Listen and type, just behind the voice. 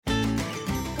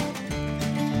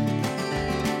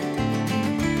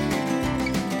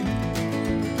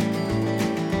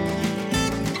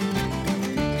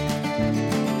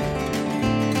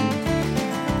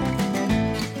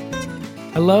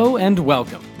Hello and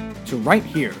welcome to Right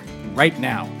Here, Right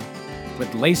Now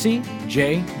with Lacey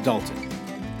J. Dalton.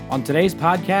 On today's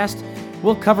podcast,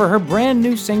 we'll cover her brand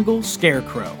new single,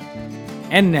 Scarecrow.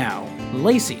 And now,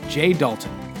 Lacey J.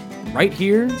 Dalton. Right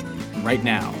here, right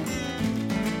now.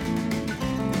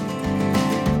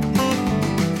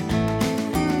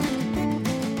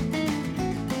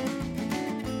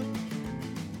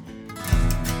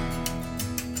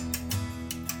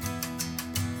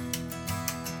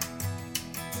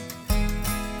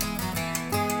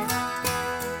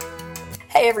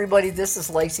 Hey everybody, this is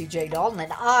Lacey J. Dalton,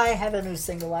 and I have a new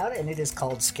single out, and it is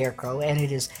called Scarecrow, and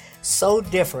it is so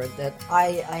different that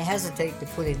I hesitate to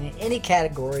put it in any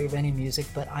category of any music,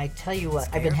 but I tell you what,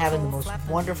 I've been having the most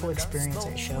wonderful experience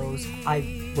at shows.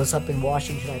 I was up in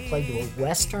Washington, I played to a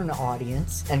Western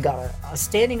audience, and got a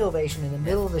standing ovation in the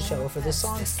middle of the show for this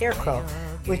song, Scarecrow,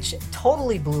 which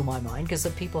totally blew my mind, because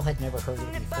the people had never heard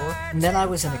it before. And then I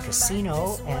was in a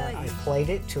casino, and I played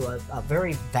it to a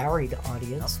very varied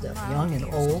audience, young and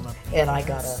old, and I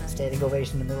got a standing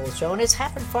ovation in the middle of the show, and it's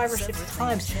happened 5 or 6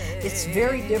 times. It's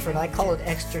very different. I call it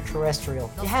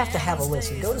extraterrestrial. You have to have a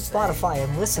listen. Go to Spotify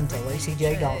and listen to Lacey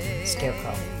J. Dalton,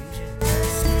 Scarecrow.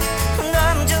 And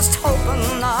I'm just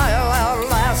hoping I'll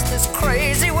outlast this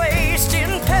crazy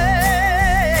wasting pain.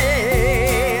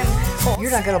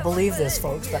 You're not going to believe this,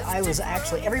 folks, but I was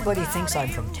actually, everybody thinks I'm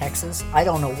from Texas. I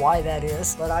don't know why that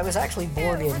is, but I was actually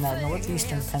born in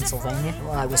northeastern Pennsylvania.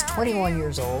 When I was 21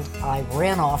 years old, I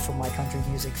ran off from my country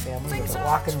music family with a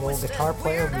rock and roll guitar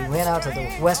player. We went out to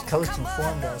the West Coast and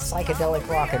formed a psychedelic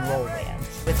rock and roll band.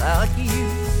 Without you,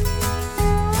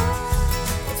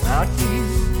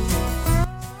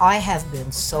 I have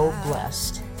been so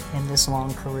blessed in this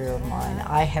long career of mine.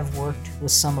 I have worked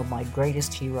with some of my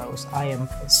greatest heroes. I am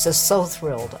just so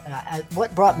thrilled.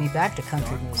 What brought me back to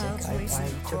country music, I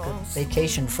took a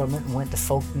vacation from it and went to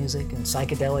folk music and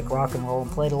psychedelic rock and roll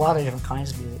and played a lot of different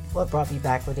kinds of music. What brought me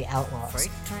back were the Outlaws.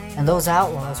 And those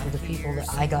Outlaws were the people that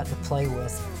I got to play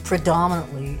with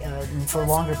predominantly for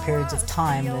longer periods of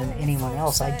time than anyone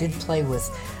else. I did play with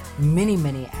many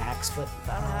acts, but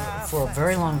for a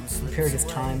very long period of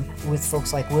time with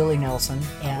folks like Willie Nelson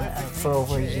and for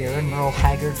over a year, and Merle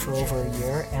Haggard for over a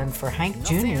year, and for Hank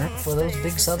Jr. for those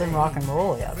big Southern rock and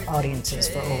roll audiences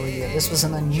for over a year. This was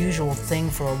an unusual thing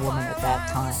for a woman at that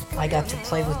time. I got to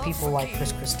play with people like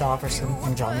Chris Christopherson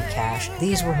and Johnny Cash.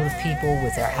 These were the people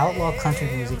with their outlaw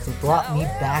country music who brought me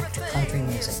back to country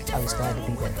music. I was glad to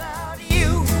be there.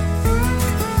 you.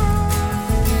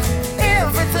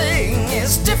 Everything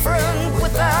is different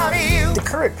without you. The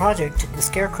current project, the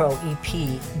Scarecrow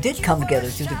EP, did come together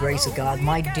through the grace of God.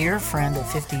 My dear friend of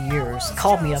 50 years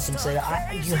called me up and said,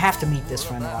 you have to meet this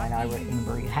friend of mine, Ira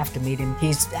Ingber. You have to meet him.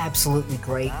 He's absolutely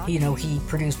great. You know, he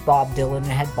produced Bob Dylan and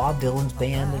had Bob Dylan's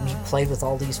band, and he played with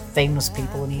all these famous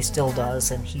people, and he still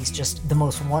does, and he's just the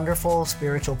most wonderful,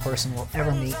 spiritual person we'll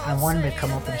ever meet. I wanted to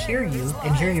come up and hear you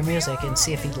and hear your music and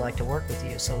see if he'd like to work with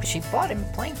you. So she bought him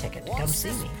a plane ticket to come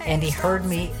see me. And he heard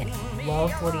me, and he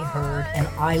loved what he heard, and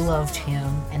I loved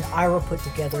him, and Ira put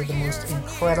together the most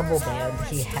incredible band.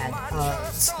 He had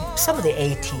some of the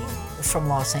A-Team from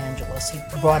Los Angeles. He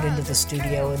brought into the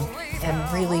studio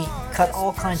and really cut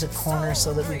all kinds of corners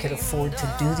so that we could afford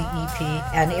to do the EP,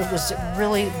 and it was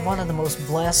really one of the most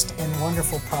blessed and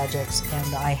wonderful projects,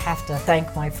 and I have to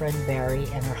thank my friend Barry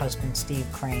and her husband Steve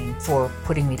Crane for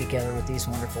putting me together with these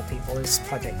wonderful people. This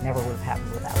project never would have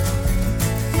happened without them.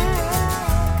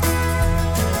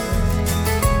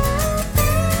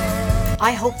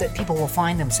 I hope that people will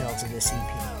find themselves in this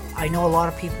EP. I know a lot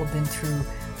of people have been through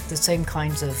the same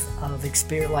kinds of life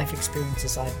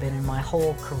experiences I've been in. My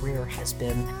whole career has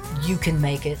been, you can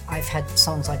make it. I've had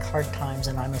songs like Hard Times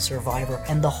and I'm a Survivor.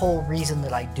 And the whole reason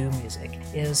that I do music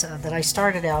is that I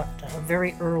started out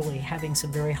very early having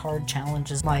some very hard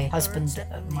challenges. My husband,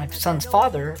 my son's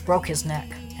father, broke his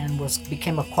neck and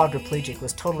became a quadriplegic,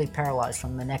 was totally paralyzed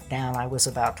from the neck down. I was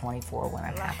about 24 when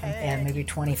it happened, and maybe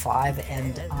 25,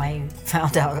 and I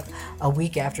found out a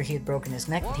week after he had broken his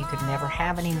neck that he could never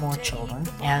have any more children,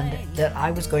 and that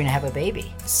I was going to have a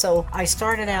baby. So I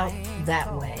started out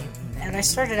that way. And I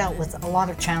started out with a lot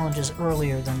of challenges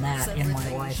earlier than that in my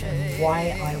life, and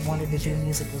why I wanted to do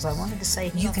music was I wanted to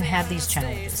say, you can have these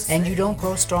challenges, and you don't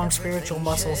grow strong spiritual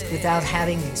muscles without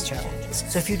having these challenges.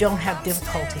 So if you don't have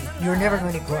difficulty, you're never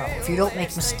going to grow. If you don't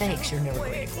make mistakes, you're never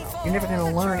going to grow. You're never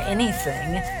going to learn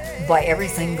anything by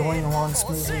everything going along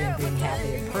smoothly and being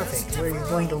happy and perfect. Where you're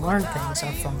going to learn things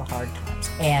are from the hard times.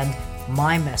 And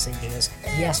My message is,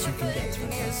 yes, you can get through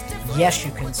this. Yes,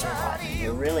 you can survive.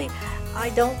 You really, I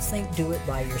don't think, do it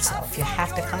by yourself. You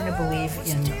have to kind of believe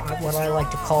in what I like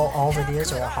to call all that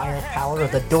is, or a higher power, or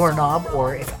the doorknob,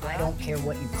 or if I don't care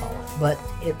what you call it. But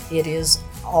it is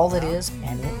all that is,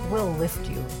 and it will lift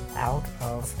you out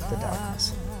of the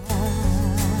darkness.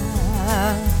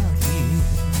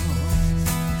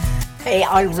 Hey,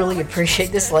 I really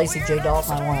appreciate this, Lacey J.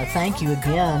 Dalton. I want to thank you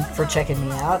again for checking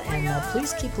me out, and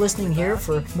please keep listening here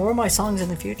for more of my songs in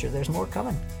the future. There's more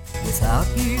coming. Without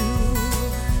you,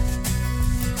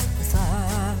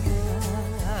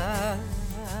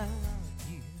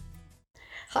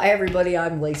 Hi, everybody.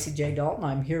 I'm Lacey J. Dalton.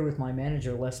 I'm here with my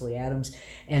manager, Leslie Adams,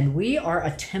 and we are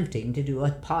attempting to do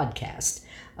a podcast.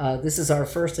 This is our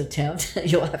first attempt.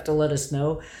 You'll have to let us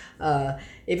know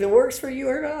if it works for you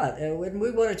or not. When we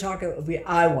want to talk,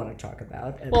 I want to talk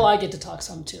about. Well, I get to talk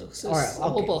some too. So all right, okay.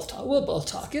 We'll both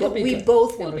talk. It'll But be we good.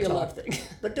 both It'll want be to a talk. love thing.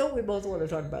 But don't we both want to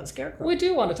talk about Scarecrow? We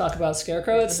do want to talk about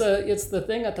Scarecrow. It's the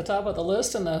thing at the top of the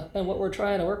list, and what we're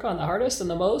trying to work on the hardest and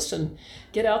the most, and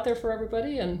get out there for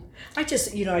everybody. And I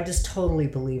just totally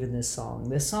believe in this song.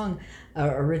 This song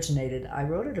originated, I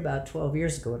wrote it about 12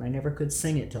 years ago, and I never could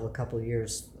sing it till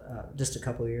just a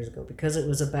couple of years ago, because it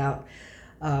was about,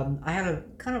 I had a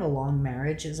kind of a long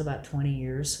marriage. It was about 20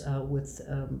 years with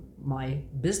my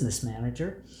business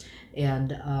manager.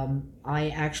 And I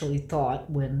actually thought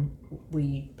when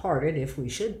we parted, if we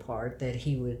should part, that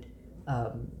he would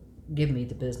give me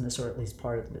the business, or at least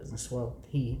part of the business. Well,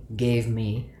 he gave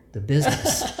me the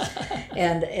business.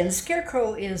 and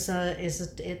Scarecrow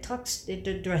it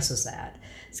addresses that.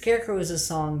 Scarecrow is a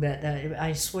song that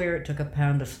I swear it took a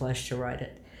pound of flesh to write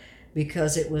it,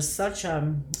 because it was such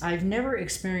I've never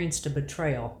experienced a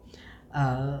betrayal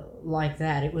like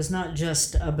that. It was not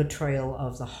just a betrayal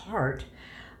of the heart.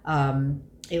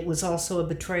 It was also a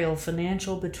betrayal,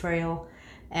 financial betrayal,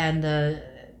 and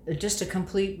just a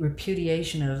complete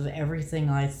repudiation of everything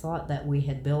I thought that we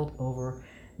had built over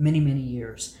many, many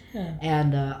years. Yeah.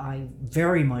 And I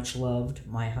very much loved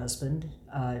my husband.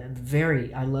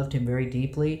 I loved him very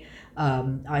deeply.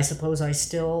 I suppose I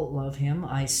still love him.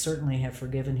 I certainly have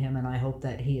forgiven him, and I hope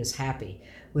that he is happy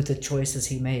with the choices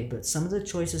he made. But some of the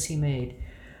choices he made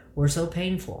were so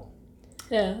painful.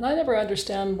 yeah, and I never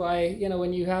understand why,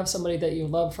 when you have somebody that you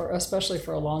love for, especially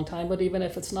for a long time, but even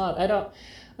if it's not, I don't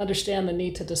understand the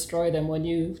need to destroy them when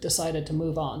you've decided to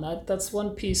move on. That's one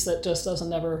piece that just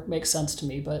doesn't ever make sense to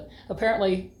me. But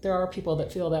apparently there are people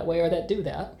that feel that way, or that do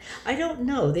that. I don't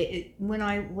know. When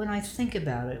I think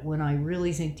about it, when I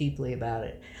really think deeply about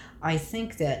it, I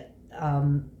think that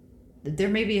there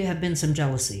maybe have been some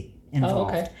jealousy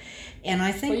involved. Oh, okay. And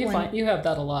I think You have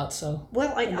that a lot, so.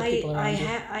 well, I've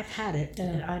had it.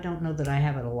 Yeah. I don't know that I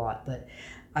have it a lot, but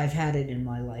I've had it in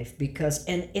my life, because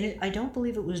I don't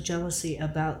believe it was jealousy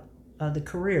about the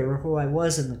career, or who I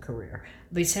was in the career.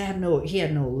 But he had no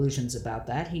illusions about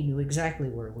that. He knew exactly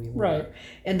where we were. Right.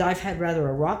 And I've had rather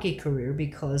a rocky career,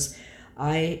 because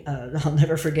I'll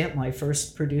never forget my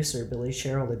first producer, Billy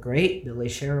Sherrill, the great Billy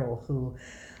Sherrill, who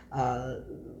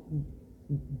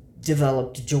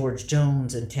developed George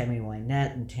Jones and Tammy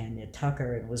Wynette and Tanya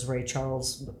Tucker, and was Ray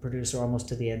Charles, the producer, almost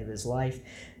to the end of his life.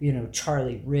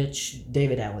 Charlie Rich,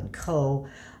 David Allan Coe.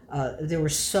 There were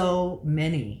so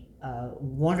many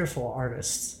wonderful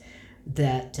artists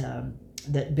that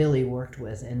Billy worked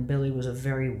with, and Billy was a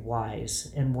very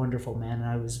wise and wonderful man, and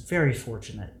I was very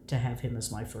fortunate to have him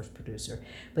as my first producer.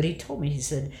 But he told me, he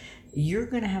said, "You're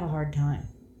going to have a hard time."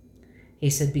 He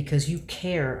said, "because you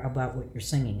care about what you're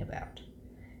singing about.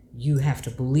 You have to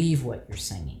believe what you're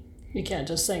singing. You can't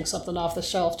just sing something off the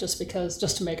shelf just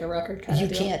to make a record kind You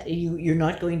of deal. can't. You're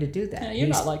not going to do that." Yeah, you're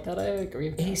not like that. I agree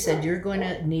with that. He said, "You're going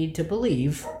to need to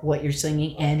believe what you're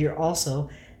singing, and you're also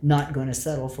not going to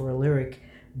settle for a lyric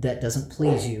that doesn't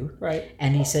please you." Right.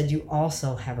 And he said, "You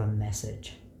also have a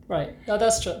message." Right. No,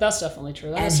 that's true. That's definitely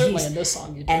true. And Certainly he's- in this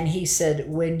song you do. And he said,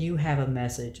 when you have a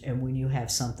message and when you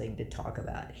have something to talk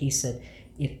about, he said,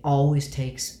 it always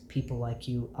takes people like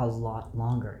you a lot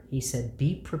longer. He said,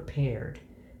 be prepared,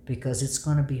 because it's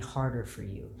going to be harder for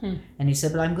you. And he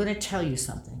said, but I'm going to tell you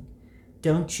something.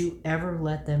 Don't you ever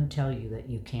let them tell you that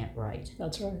you can't write.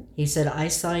 That's right. He said, I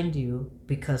signed you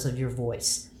because of your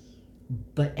voice.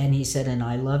 And he said, and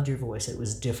I loved your voice. It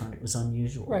was different. It was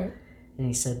unusual. Right. And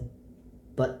he said,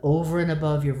 but over and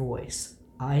above your voice,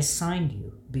 I signed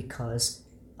you because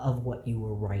of what you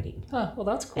were writing. Huh, well,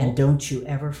 that's cool. And don't you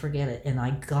ever forget it. And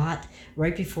I got,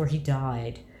 right before he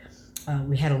died,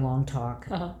 we had a long talk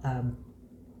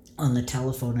on the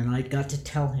telephone, and I got to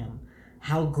tell him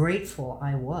how grateful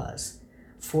I was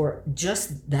for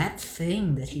just that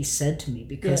thing that he said to me,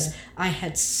 because I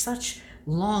had such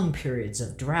long periods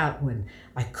of drought when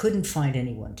I couldn't find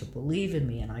anyone to believe in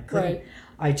me, and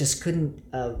I just couldn't.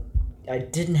 I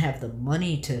didn't have the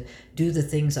money to do the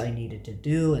things I needed to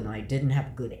do, and I didn't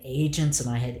have good agents, and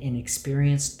I had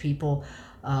inexperienced people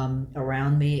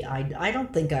around me. I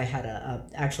don't think I had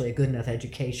actually a good enough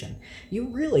education. You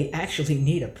really actually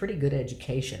need a pretty good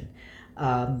education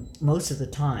most of the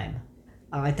time.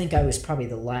 I think I was probably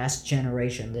the last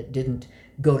generation that didn't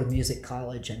go to music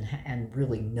college and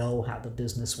really know how the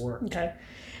business worked. Okay.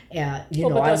 But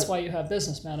that's why you have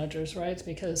business managers, right? It's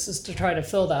because it's to try to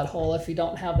fill that hole. If you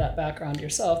don't have that background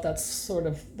yourself, that's sort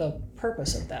of the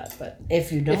purpose of that. But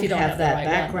if you don't have that right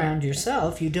background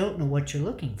yourself, you don't know what you're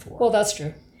looking for. Well, that's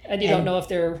true. And you don't know if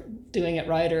they're doing it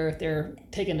right or if they're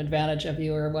taking advantage of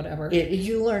you or whatever.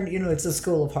 You learn, it's a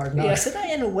school of hard knocks. Yeah.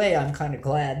 And in a way, I'm kind of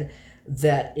glad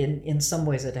that in some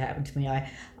ways it happened to me.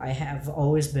 I have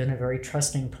always been a very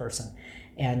trusting person,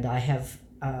 and I have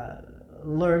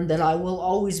learned that I will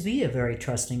always be a very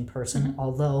trusting person,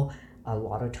 although a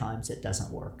lot of times it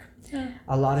doesn't work. Yeah.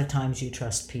 A lot of times you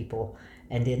trust people,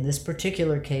 and in this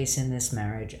particular case, in this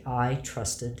marriage, I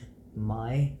trusted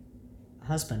my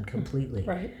husband completely.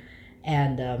 Right.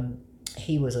 And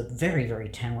he was a very, very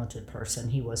talented person.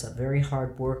 He was a very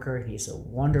hard worker. He's a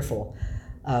wonderful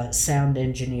sound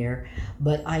engineer.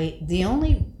 But the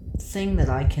only thing that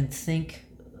I can think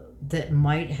that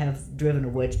might have driven a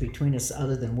wedge between us,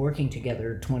 other than working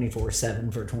together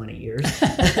 24/7 for 20 years,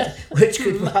 which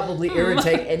could probably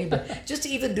irritate anybody. Just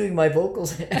even doing my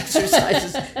vocals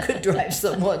exercises could drive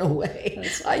someone away.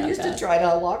 I used to try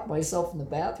to lock myself in the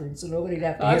bathroom so nobody'd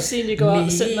have to hear. I've seen you go out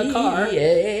and sit in the car.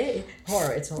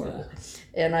 It's horrible. Yeah.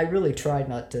 And I really tried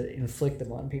not to inflict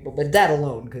them on people, but that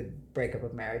alone could break up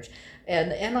a marriage.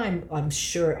 And I'm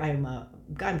sure I'm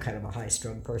kind of a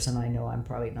high-strung person. I know I'm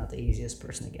probably not the easiest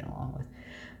person to get along with,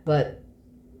 but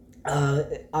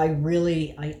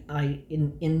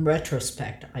in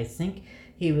retrospect, I think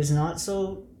he was not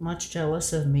so much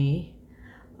jealous of me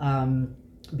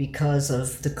because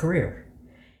of the career.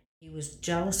 He was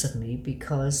jealous of me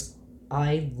because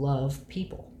I love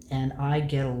people and I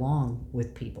get along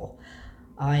with people.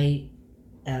 I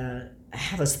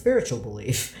have a spiritual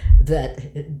belief that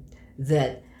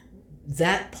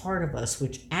part of us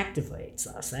which activates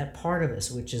us, that part of us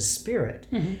which is spirit,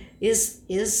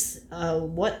 is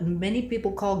what many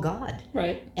people call God.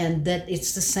 Right. And that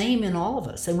it's the same in all of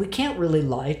us. And we can't really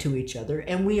lie to each other.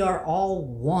 And we are all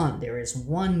one. There is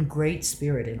one great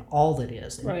spirit in all that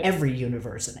is, in every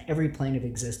universe, in every plane of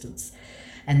existence.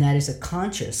 And that is a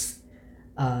conscious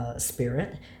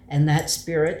spirit. And that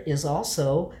spirit is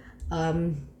also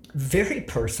very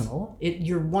personal.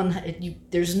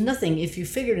 There's nothing. If you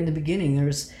figured in the beginning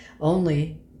there's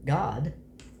only God,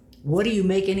 what do you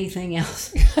make anything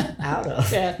else out of?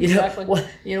 Yeah, exactly.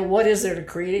 What is there to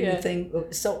create anything?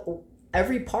 So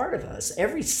every part of us,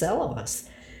 every cell of us,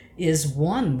 is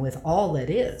one with all that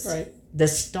is. Right. The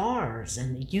stars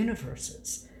and the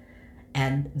universes,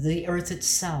 and the earth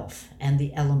itself, and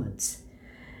the elements.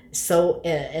 So,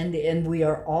 and we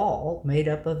are all made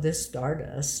up of this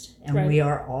stardust, and we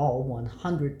are all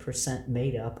 100%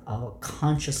 made up of a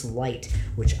conscious light,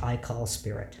 which I call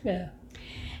spirit. Yeah.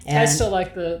 And I still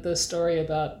like the story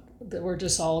about that we're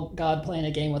just all God playing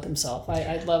a game with himself.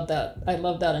 I love that. I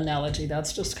love that analogy.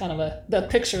 That's just kind of the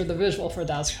picture, the visual for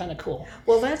that's kind of cool.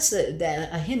 Well, that's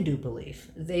a Hindu belief.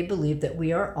 They believe that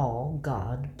we are all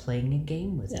God playing a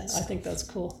game with itself. Yeah, I think that's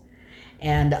cool.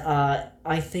 And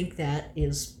I think that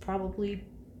is probably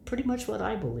pretty much what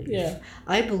I believe. Yeah.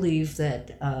 I believe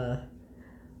that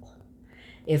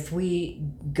if we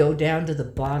go down to the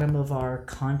bottom of our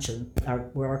conscience,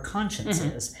 where our conscience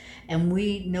is, and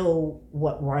we know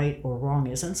what right or wrong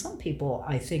is, and some people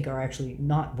I think are actually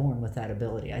not born with that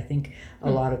ability. I think a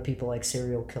lot of people like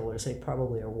serial killers, they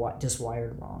probably are just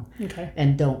wired wrong. Okay.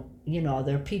 And don't,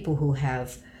 there are people who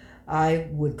have, I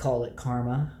would call it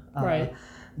karma. Right.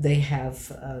 They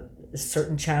have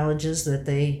certain challenges that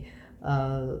they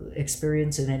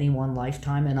experience in any one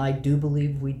lifetime, and I do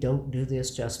believe we don't do this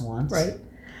just once. Right.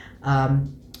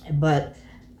 But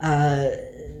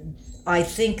I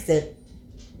think that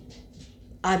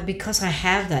because I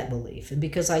have that belief, and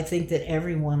because I think that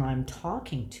everyone I'm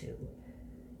talking to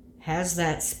has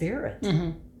that spirit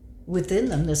within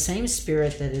them, the same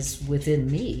spirit that is within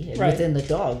me and within the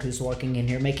dog who's walking in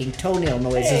here making toenail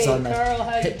noises on the... Hey, Carl,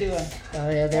 how you doing? Oh,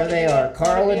 yeah, there they are.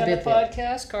 Carl and Bit.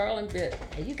 Podcast, Carl and Bit.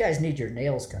 Hey, you guys need your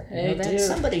nails cut. They do.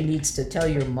 Somebody needs to tell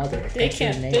your mother to cut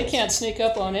your nails. They can't sneak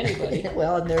up on anybody.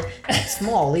 Well, and they're not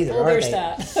small either, well, are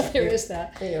there's they? There is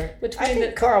that. They are. Between I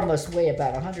think Carl must weigh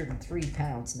about 103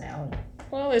 pounds now.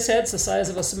 Well, his head's the size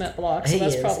of a cement block, so He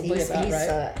that's is. probably He's about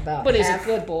right. About But he's half, a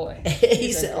good boy.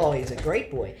 he's a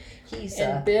great boy. He's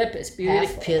And Bip is beautiful.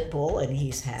 half pit bull, and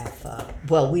he's half.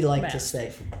 Well, we like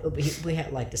Mastiff. to say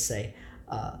like to say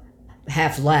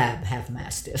half lab, half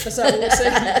mastiff. Is that what we're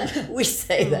saying? We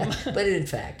say that, but in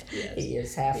fact, Yes. he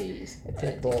is half He's- a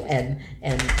pit bull, and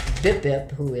Bip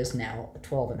Bip, who is now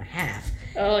 12 and a half.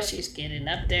 Oh, she's getting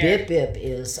up there. Bip Bip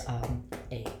is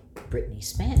a Brittany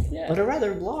Spaniel, Yeah. but a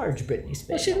rather large Brittany Well,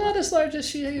 Spaniel. she's not as large as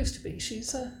she used to be.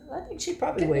 She's I think she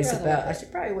probably Getting weighs around a about. little bit.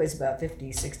 She probably weighs about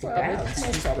 50, 60 Probably. pounds.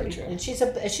 That's probably true. And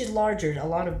she's larger. A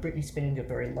lot of Brittany Spaniels are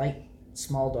very light,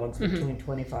 small dogs Mm-hmm. between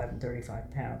 25 and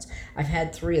 35 pounds. I've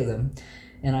had 3 of them,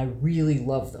 and I really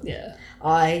love them. yeah.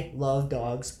 I love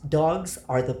dogs. Dogs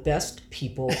are the best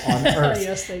people on earth.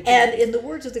 Yes, they do. And in the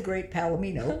words of the great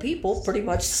Palomino, people pretty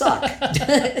much suck.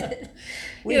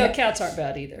 We You know, have- cats aren't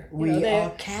bad either.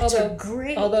 cats are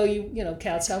great. Although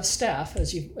cats have staff,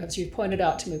 as you pointed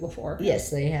out to me before. Yes,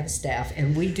 they have staff,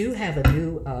 and we do have a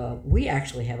new. We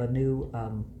actually have a new.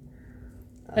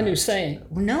 A new saying,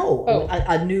 No, Oh.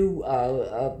 a new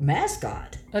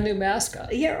mascot. a new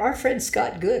mascot. Yeah, our friend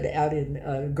Scott Good out in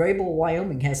Graybull,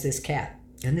 Wyoming, has this cat,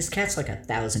 and this cat's like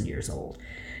 1,000 years old.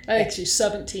 I think she's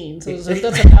 17, so that's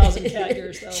 1,000 cat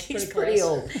years though. She's pretty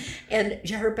close. old, and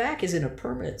her back is in a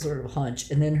permanent sort of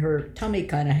hunch, and then her tummy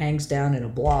kind of hangs down in a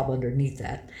blob underneath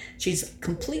that. She's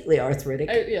completely arthritic,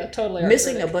 Yeah, totally.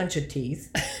 missing a arthritic. bunch of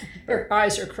teeth. Her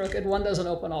eyes are crooked. One doesn't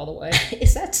open all the way.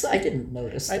 Is that? I didn't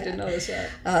notice. I That. did notice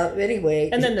that. Anyway,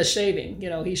 And then the shaving.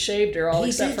 He shaved her all He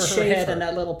except did for her shave head her. and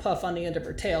that little puff on the end of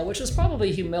her tail, which is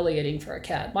probably humiliating for a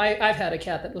cat. I've had a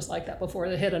cat that was like that before.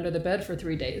 That hid under the bed for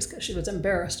 3 days because she was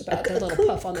embarrassed about that little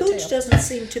puff on the Cooch tail. doesn't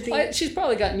seem to be. She's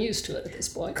probably gotten used to it at this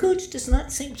point. Cooch does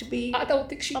not seem to be I don't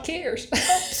think she cares.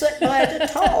 upset by it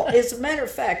at all. As a matter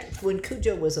of fact, when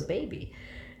Cujo was a baby,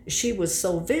 she was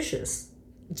so vicious.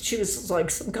 She was like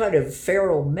some kind of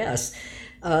feral mess.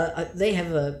 They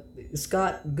have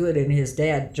Scott Good and his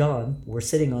dad John were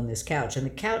sitting on this couch, and the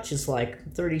couch is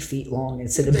like 30 feet long.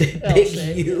 It's in a big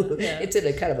L-shape, U. yeah. It's in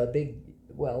a kind of a big,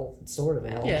 well, sort of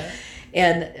L. Yeah.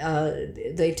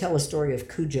 And they tell a story of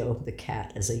Cujo the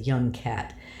cat as a young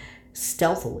cat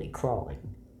stealthily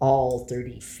crawling all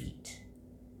 30 feet,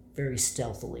 very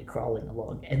stealthily crawling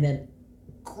along, and then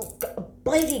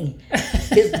biting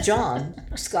his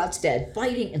Scott's dad,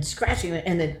 biting and scratching it,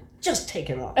 and then just take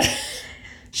it off.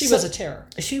 She was a terror.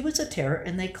 She was a terror,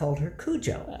 and they called her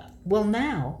Cujo. Well,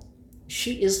 now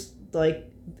she is like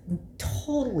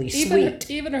totally sweet.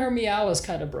 Even her meow is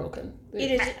kind of broken.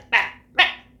 It is.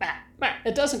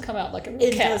 It doesn't come out like a real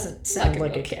It cat. doesn't sound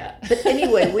like real a cat. But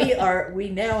anyway, we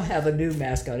now have a new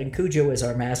mascot, and Cujo is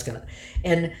our mascot.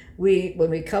 And when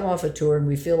we come off a tour and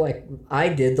we feel like I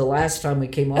did the last time we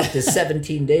came off this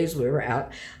 17 days we were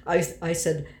out, I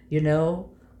said,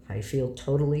 I feel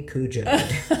totally Cujo.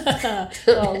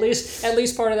 Well, at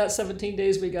least part of that 17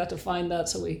 days we got to find that,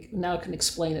 so we now can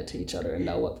explain it to each other and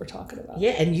know what we're talking about.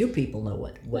 Yeah, and you people know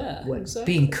what exactly.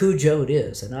 being Cujo'd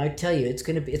is, and I tell you, it's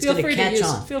gonna catch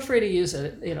on. Feel free to use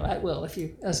it, at will if you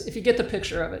get the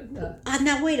picture of it.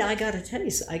 Now wait, I gotta tell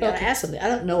you, I gotta ask something. I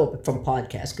don't know it from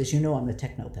podcasts because I'm the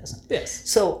techno peasant. Yes.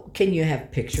 So can you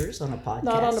have pictures on a podcast?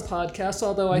 Not on the podcast,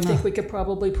 although I think we could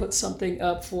probably put something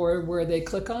up for where they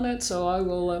click on it. So I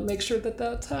will make sure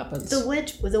that happens.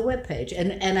 The web page,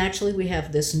 and actually we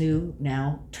have this new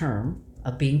now term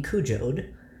of being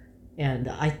Cujo'd, and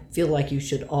I feel like you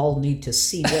should all need to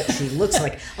see what she looks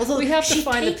like. Although we have to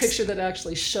find a picture that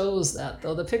actually shows that,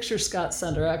 though. The pictures Scott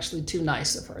sent are actually too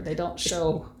nice of her. They don't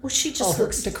show she all just her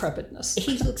looks decrepitness.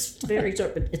 He looks very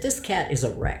but this cat is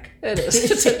a wreck. It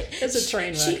is. It's a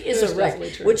train wreck. She is a wreck.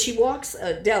 When she walks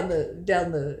down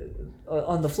the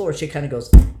on the floor, she kind of goes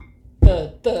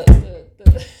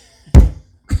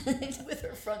with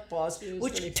her front paws,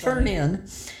 which turn in,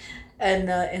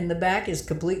 and the back is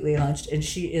completely hunched. And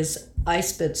she is. I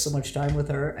spent so much time with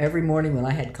her every morning when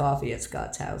I had coffee at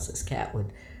Scott's house. This cat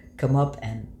would come up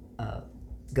and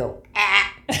go. Ah!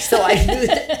 So I knew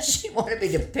that she wanted me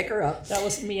to pick her up. That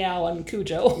was Meow and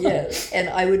Cujo. Yes, and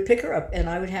I would pick her up, and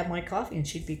I would have my coffee, and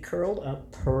she'd be curled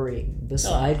up, purring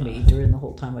beside me during the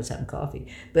whole time I was having coffee.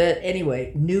 But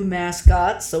anyway, new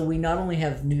mascot. So we not only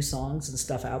have new songs and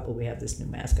stuff out, but we have this new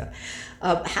mascot.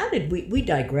 How did we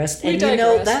digressed? And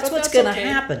that's what's going to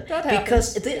happen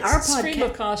because our stream podcast.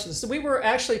 of consciousness. We were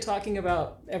actually talking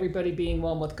about everybody being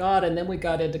one with God, and then we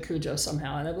got into Cujo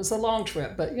somehow, and it was a long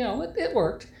trip, but it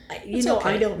worked.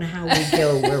 I don't know how we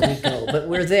go where we go, but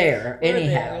we're there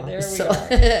anyhow.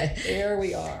 There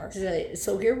we are.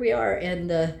 So here we are,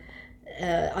 and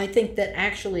I think that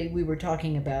actually we were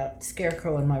talking about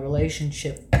Scarecrow and my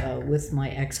relationship with my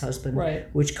ex-husband, Right.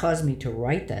 which caused me to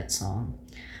write that song.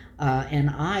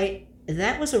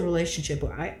 That was a relationship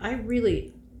where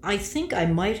I think I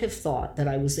might have thought that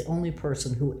I was the only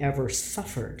person who ever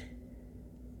suffered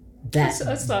that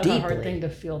That's not deeply. a hard thing to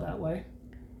feel that way.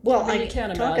 Well, I mean, I you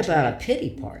can't talk imagine about it. a pity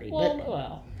party, Well, but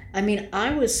well, I mean,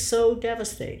 I was so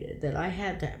devastated that I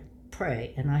had to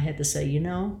pray and I had to say,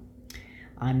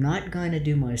 I'm not going to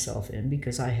do myself in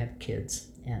because I have kids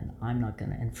and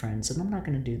and friends, and I'm not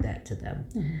going to do that to them.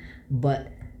 Mm-hmm.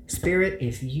 But Spirit,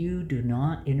 if you do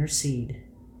not intercede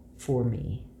for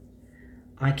me,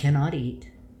 I cannot eat.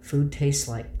 Food tastes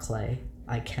like clay.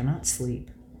 I cannot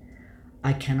sleep.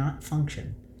 I cannot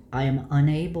function. I am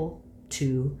unable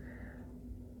to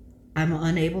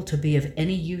be of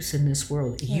any use in this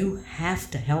world. You have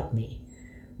to help me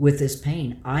with this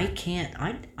pain. I can't.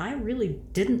 I really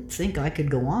didn't think I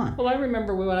could go on. well, I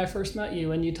remember when I first met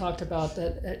you, and you talked about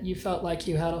that you felt like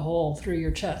you had a hole through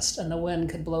your chest, and the wind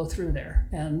could blow through there,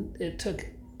 and it took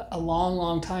a long,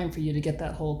 long time for you to get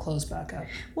that hole closed back up.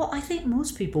 Well, I think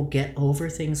most people get over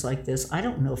things like this. I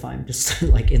don't know if I'm just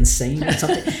like insane or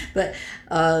something, but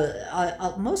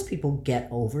most people get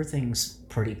over things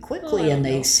pretty quickly, Well, I and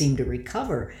don't they know. seem to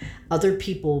recover.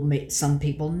 Some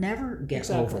people never get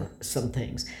Exactly. over some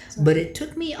things. But it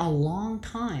took me a long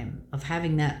time of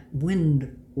having that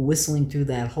wind whistling through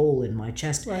that hole in my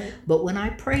chest. Right. But when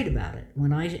I prayed about it,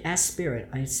 when I asked Spirit,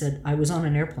 I said, I was on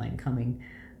an airplane coming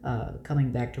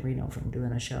back to Reno from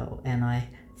doing a show, and I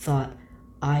thought,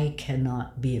 I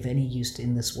cannot be of any use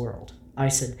in this world. I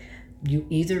said,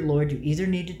 Lord, you either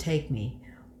need to take me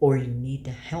or you need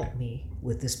to help me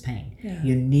with this pain. Yeah.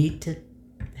 You need to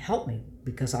help me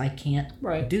because I can't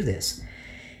Right. do this.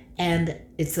 And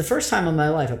it's the first time in my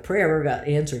life a prayer ever got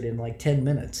answered in like 10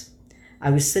 minutes. I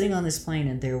was sitting on this plane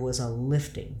and there was a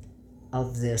lifting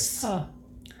of this, Oh,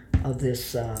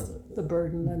 the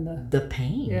burden and the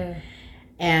pain. yeah.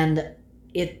 And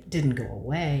it didn't go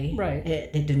away. Right.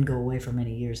 It didn't go away for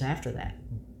many years after that.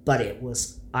 But I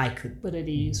But it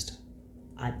eased.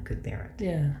 could bear it.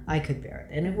 Yeah. I could bear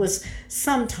it. And it was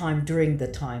sometime during the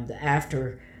time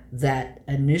after that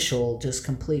initial just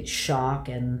complete shock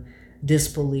and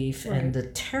disbelief Right. and the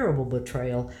terrible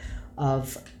betrayal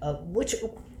of which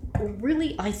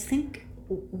really, I think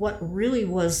what really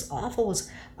was awful was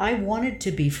I wanted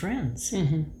to be friends.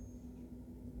 Mm-hmm.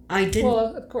 I didn't.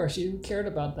 Well, of course, you cared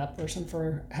about that person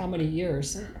for how many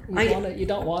years? You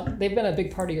don't want. They've been a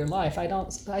big part of your life. I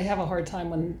have a hard time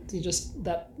when it just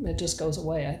goes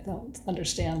away. I don't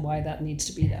understand why that needs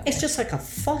to be that way. It's just like a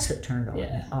faucet turned on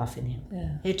off in him. Yeah.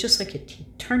 It just like he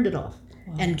turned it off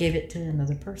and gave it to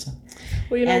another person.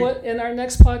 Well, you know And- what? In our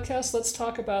next podcast, let's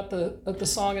talk about the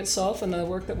song itself and the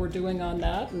work that we're doing on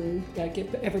that, and get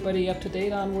everybody up to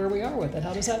date on where we are with it.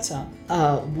 How does that sound?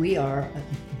 We are.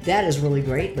 That is really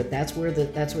great, but that's where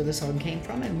the song came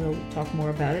from, and we'll talk more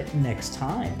about it next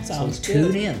time. Sounds so tune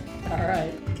good. in. All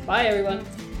right. Bye, everyone.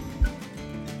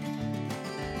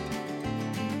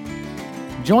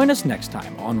 Join us next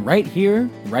time on Right Here,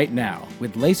 Right Now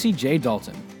with Lacey J.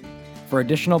 Dalton. For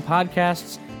additional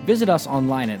podcasts, visit us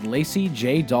online at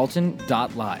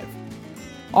laceyjdalton.live.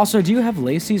 Also, do you have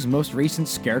Lacey's most recent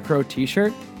Scarecrow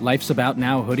t-shirt, Life's About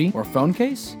Now hoodie, or phone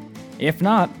case? If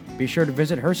not, be sure to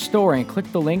visit her store and click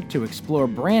the link to explore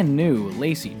brand new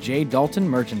Lacey J. Dalton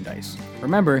merchandise.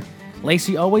 Remember,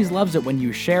 Lacey always loves it when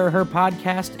you share her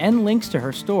podcast and links to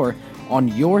her store on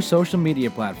your social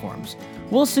media platforms.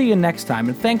 We'll see you next time,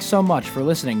 and thanks so much for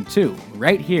listening to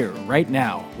Right Here, Right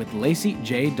Now with Lacey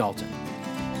J. Dalton.